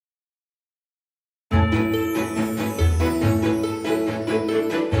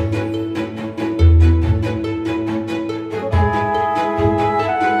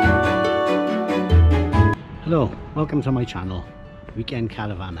Welcome to my channel, Weekend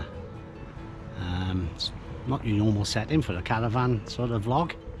Caravaner. It's not your normal setting for a caravan sort of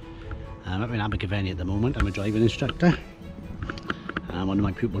vlog. I'm up in Cardigan Bay at the moment. I'm a driving instructor and one of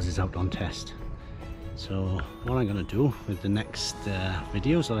my pupils is out on test. So what I'm going to do with the next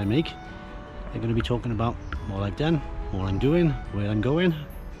videos that I make, they're going to be talking about what I've done, what I'm doing, where I'm going.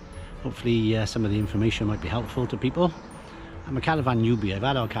 Hopefully some of the information might be helpful to people. I'm a caravan newbie. I've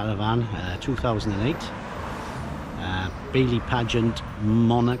had our caravan 2008 Bailey Pageant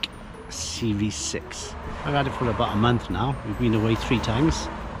Monarch Series 6. I've had it for about a month now. We've been away 3 times,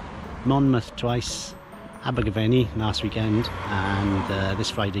 Monmouth twice, Abergavenny last weekend, and this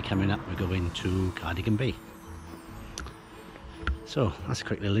Friday coming up we're going to Cardigan Bay. So that's a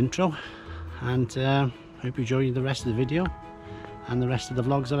quick little intro, and hope you enjoy the rest of the video and the rest of the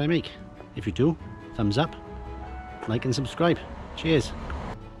vlogs that I make. If you do, thumbs up, like and subscribe. Cheers.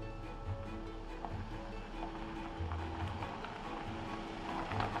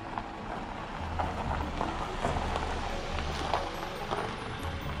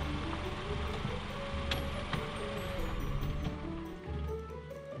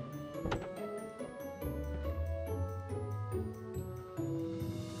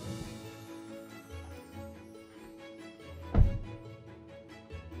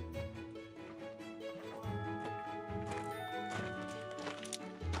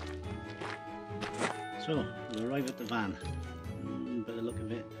 So, we arrive at the van. By the look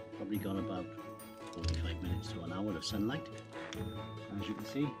of it, probably gone about 45 minutes to an hour of sunlight. As you can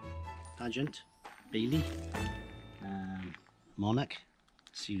see, Pageant, Bailey, Monarch,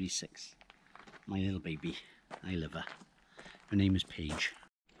 Series 6. My little baby, I love her. Her name is Paige.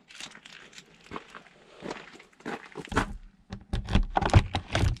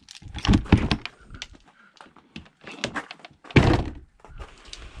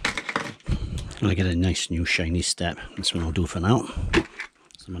 I get a nice new shiny step. This one will do for now.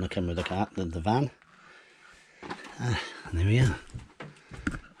 So I'm going to come with the van. And there we are.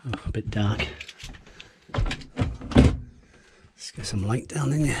 Oh, a bit dark. Let's get some light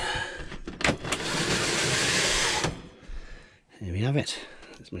down in here. Here we have it.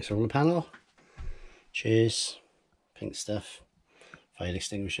 There's my solar panel. Chairs, pink stuff. Fire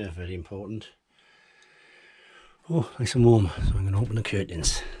extinguisher, very important. Oh, nice and warm. So I'm going to open the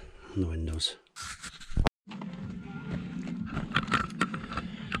curtains and the windows.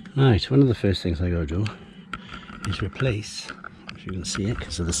 Right, one of the first things I gotta do is replace, if you can see it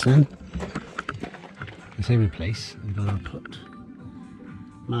because of the sun. I say replace, I'm gonna put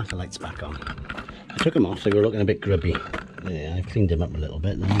marker lights back on. I took them off, they were looking a bit grubby. Yeah, I've cleaned them up a little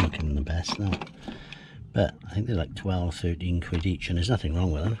bit, they're not looking the best now. But I think they're like 12, 13 quid each, and there's nothing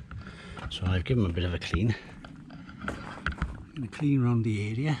wrong with them. So I've given them a bit of a clean. I'm gonna clean around the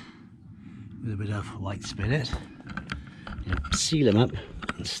area with a bit of white spirit, and seal them up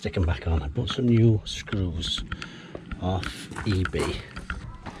and stick them back on. I bought some new screws off eBay.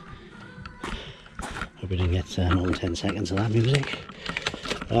 Hope we didn't get more than 10 seconds of that music.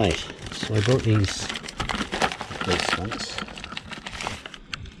 Right, so I bought these replacements.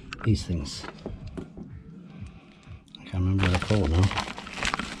 These things. I can't remember what they're called now.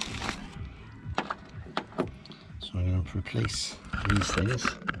 So I'm going to replace these things.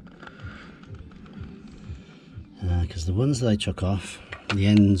 Because the ones that I took off, the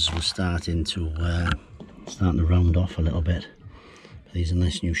ends were starting to round off a little bit. But these are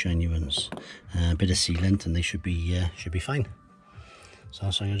nice new shiny ones. A bit of sealant and they should be fine. So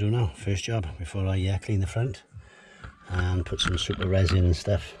that's what I'm going to do now. First job before I clean the front and put some super resin and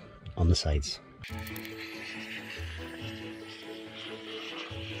stuff on the sides.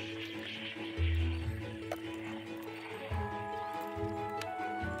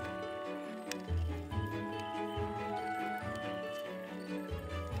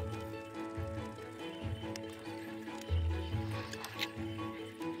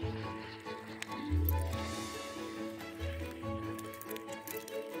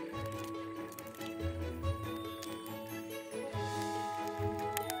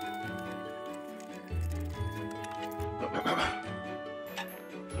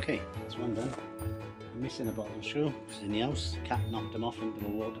 Okay, that's one done. I'm missing a bottle of screw. It's in the house. The cat knocked them off into a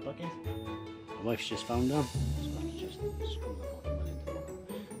water bucket. My wife's just found them, so I have to just screw the bottom one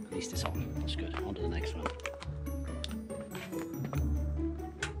in. At least it's on. That's good. On to the next one.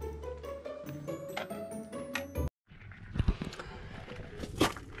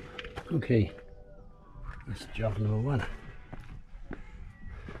 Okay, that's job number 1.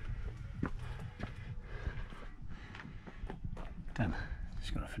 Done.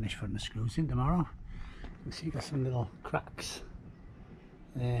 Just got to finish putting the screws in tomorrow. You can see got some little cracks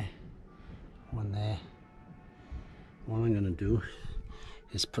there, one there, what I'm going to do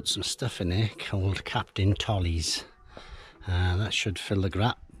is put some stuff in there called Captain Tollies. That should fill the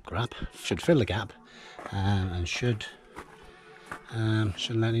gap, should fill the gap, and should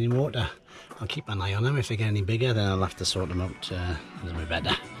let any water. I'll keep an eye on them. If they get any bigger, then I'll have to sort them out a little bit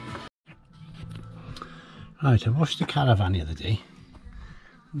better. Right, I washed the Caravan the other day.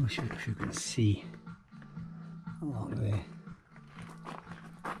 I'm not sure if you can see along there.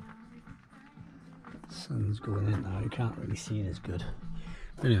 Sun's going in now, you can't really see it as good.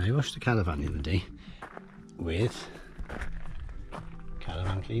 But anyway, I washed the Caravan the other day with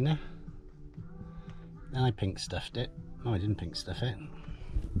Caravan cleaner. Then I pink stuffed it. No, I didn't pink stuff it.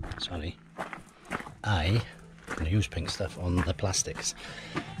 Sorry. I'm going to use pink stuff on the plastics.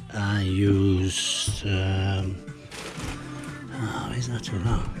 I used... oh, is that too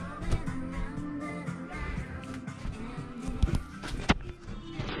long?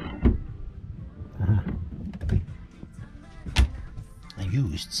 I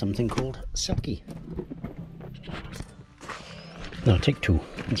used something called Silky. No, take two.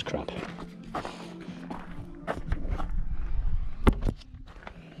 It's crap.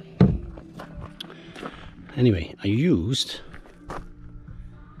 Anyway, I used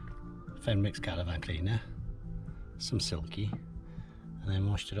Fenwick's Caravan cleaner, some Silky, and then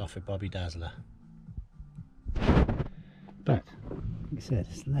washed it off with Bobby Dazzler. But, like I said,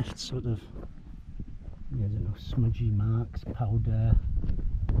 it's left sort of, I don't know, smudgy marks, powder.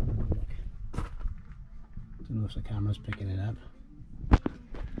 Don't know if the camera's picking it up.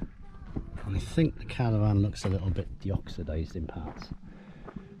 And I think the Caravan looks a little bit deoxidized in parts.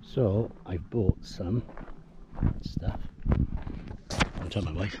 So I've bought some stuff. I'll tell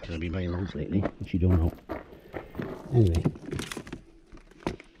my wife because I've been buying loads lately and she don't know. Anyway,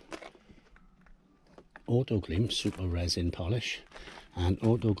 Auto Glim Super Resin Polish and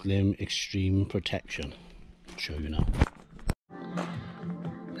Auto Glim Extreme Protection. I'll show you now.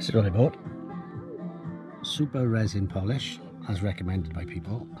 This is what I bought. Super Resin Polish as recommended by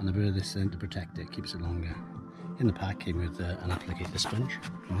people, and a bit of this to protect it, keeps it longer. In the pack came with an applicator sponge,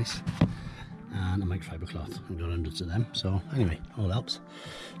 nice, and a microfiber cloth. I've got hundreds of them, so anyway, all helps.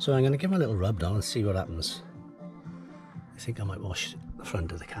 So I'm going to give it a little rub down and see what happens. I think I might wash the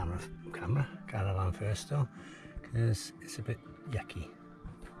front of the Caravan first though, because it's a bit yucky.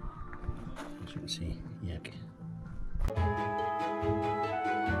 As you can see, yuck.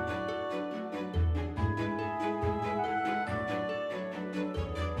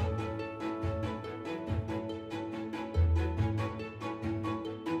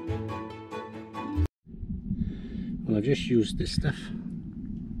 Well, I've just used this stuff,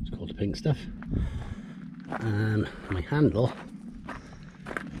 it's called the pink stuff, and my handle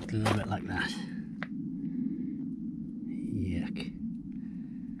looked a little bit like that. Yuck.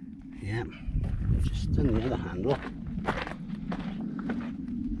 Yeah, I've just done the other handle.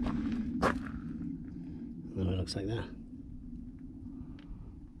 And it looks like that.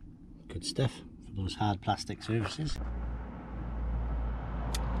 Good stuff for those hard plastic surfaces.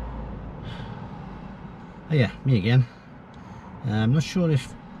 Oh yeah, me again. I'm not sure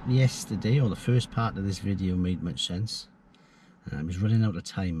if yesterday or the first part of this video made much sense. I was running out of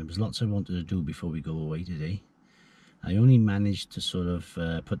time. There was lots I wanted to do before we go away today. I only managed to sort of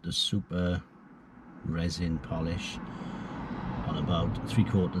put the super resin polish on about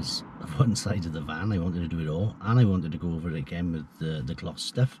 3/4 of one side of the van. I wanted to do it all, and I wanted to go over it again with the gloss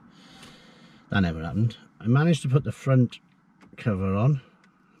stuff. That never happened. I managed to put the front cover on,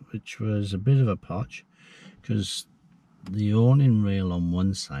 which was a bit of a potch, because the awning rail on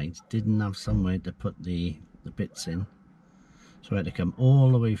one side didn't have somewhere to put the bits in, so I had to come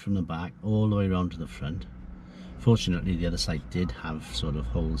all the way from the back all the way around to the front. Fortunately the other side did have sort of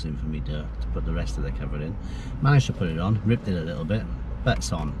holes in for me to put the rest of the cover in. Managed to put it on, ripped it a little bit, but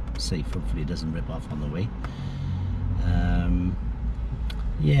it's on safe. Hopefully it doesn't rip off on the way.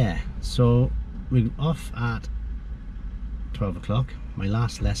 Yeah, so we're off at 12 o'clock. My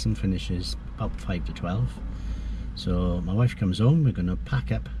last lesson finishes about 5 to 12. So my wife comes home, we're going to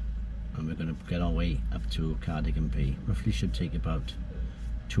pack up and we're going to get our way up to Cardigan Bay. Roughly should take about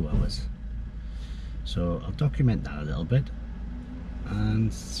 2 hours. So I'll document that a little bit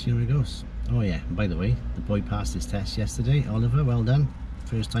and see where it goes. Oh yeah, and by the way, the boy passed his test yesterday. Oliver, well done.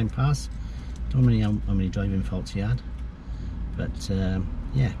 First time pass. Don't know how many driving faults he had, but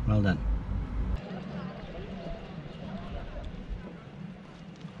yeah, well done.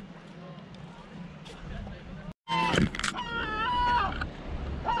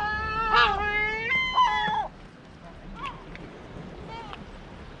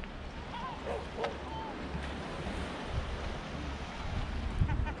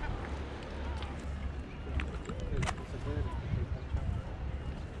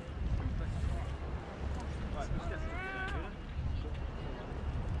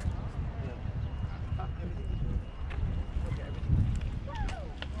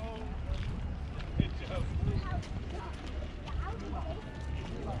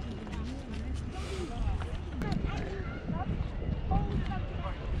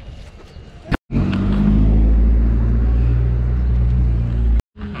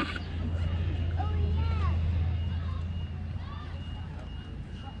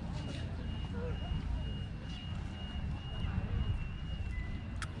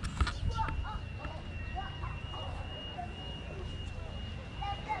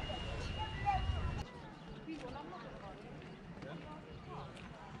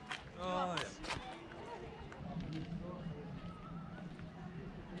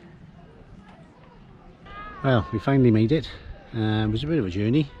 Well, we finally made it. It was a bit of a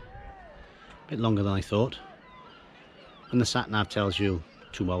journey, a bit longer than I thought. When the sat nav tells you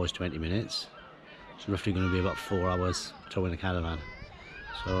 2 hours 20 minutes, it's roughly going to be about 4 hours towing a caravan.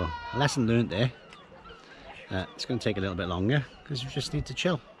 So a lesson learned there. It's going to take a little bit longer because you just need to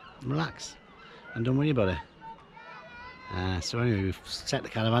chill and relax and don't worry about it. So anyway, we've set the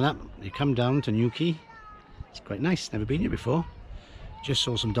caravan up. You come down to Quay. It's quite nice, never been here before. Just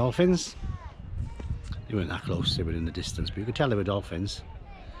saw some dolphins. They weren't that close, they were in the distance, but you could tell they were dolphins.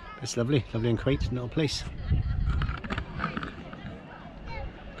 It's lovely, lovely and quaint little place.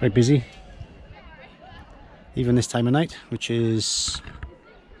 Quite busy, even this time of night, which is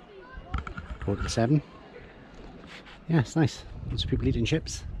 6:45. Yeah, it's nice. Lots of people eating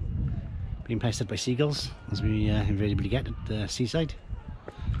chips, being pestered by seagulls, as we invariably get at the seaside.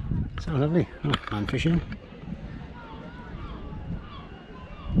 So lovely. Oh, man fishing.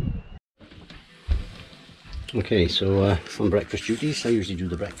 Okay, so on breakfast duties, I usually do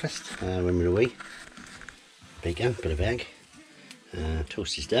the breakfast when we're away. Bacon, bit of egg,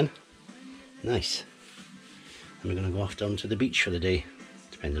 toast is done. Nice. And we're going to go off down to the beach for the day,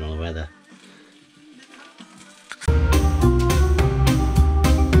 depending on the weather.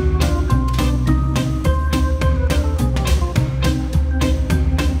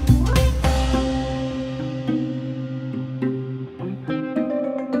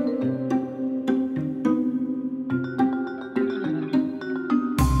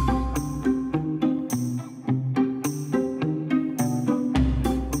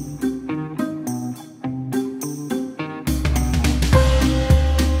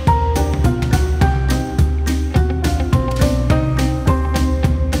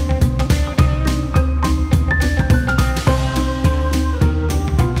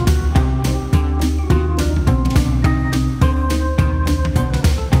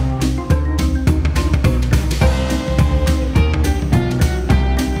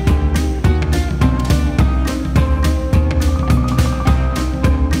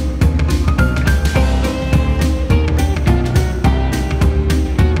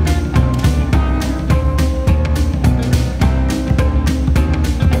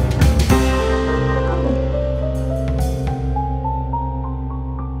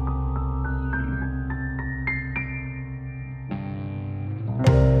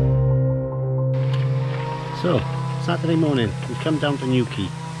 So, Saturday morning, we've come down to Quay.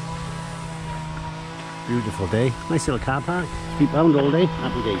 Beautiful day, nice little car park, street bound all day,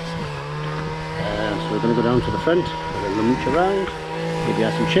 happy days. So we're going to go down to the front, we're going to mooch around, maybe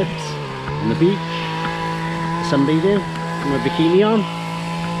have some chips on the beach, sunbathing, with a bikini on,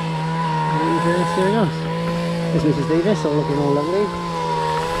 and there we go. There's Mrs Davis, all looking all lovely.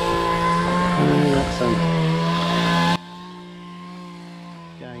 And that's some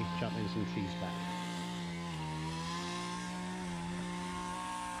guy chopping some trees back.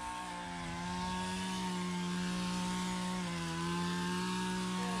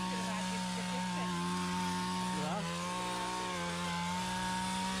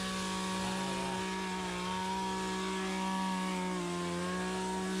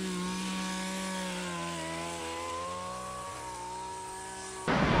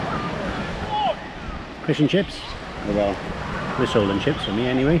 Fish and chips, well, we're sold and chips for me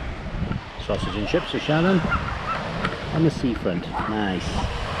anyway. Sausage and chips for Shannon. On the seafront, nice.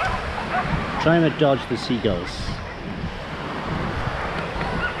 Trying to dodge the seagulls.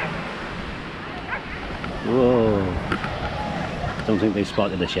 Whoa. Don't think they've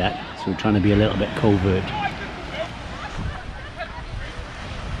spotted us yet, so we're trying to be a little bit covert.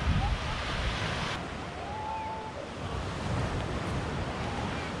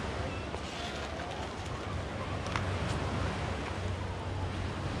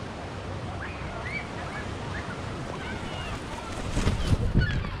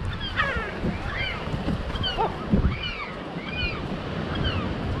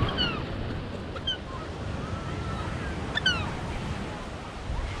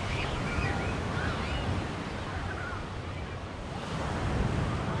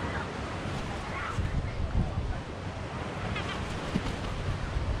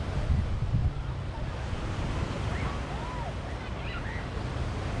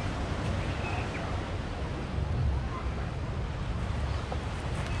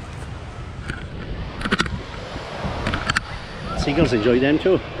 Seagulls enjoy them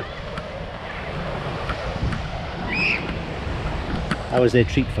too. That was their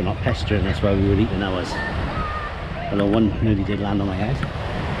treat for not pestering us while we were eating ours. Although one nearly did land on my head.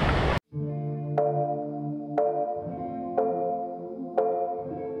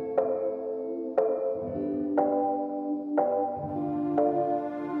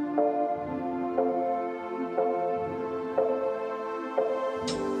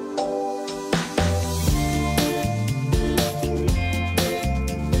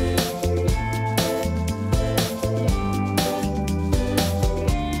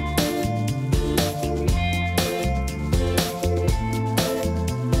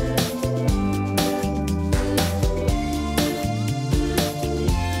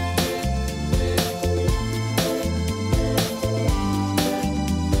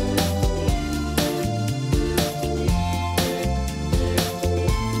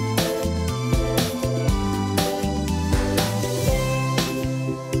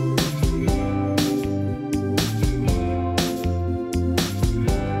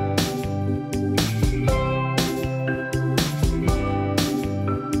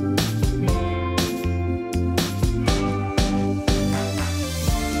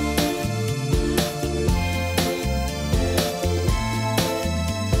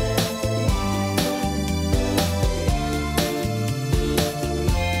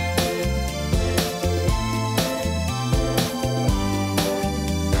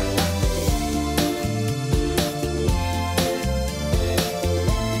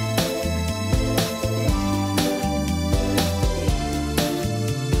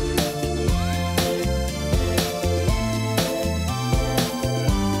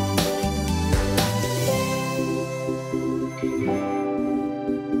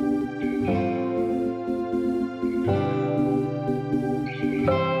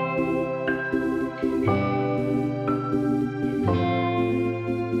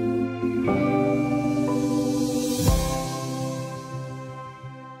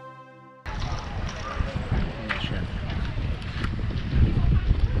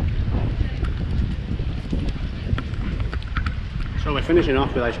 finishing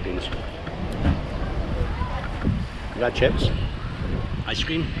off with ice creams. Red chips, ice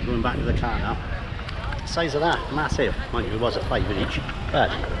cream, going back to the car now. The size of that, massive. Mind you, it was at £5 each, but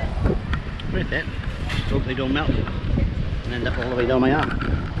worth it. Hope they don't melt and end up all the way down my arm.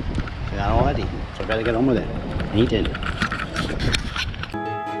 See that already, so I better get on with it. Eating.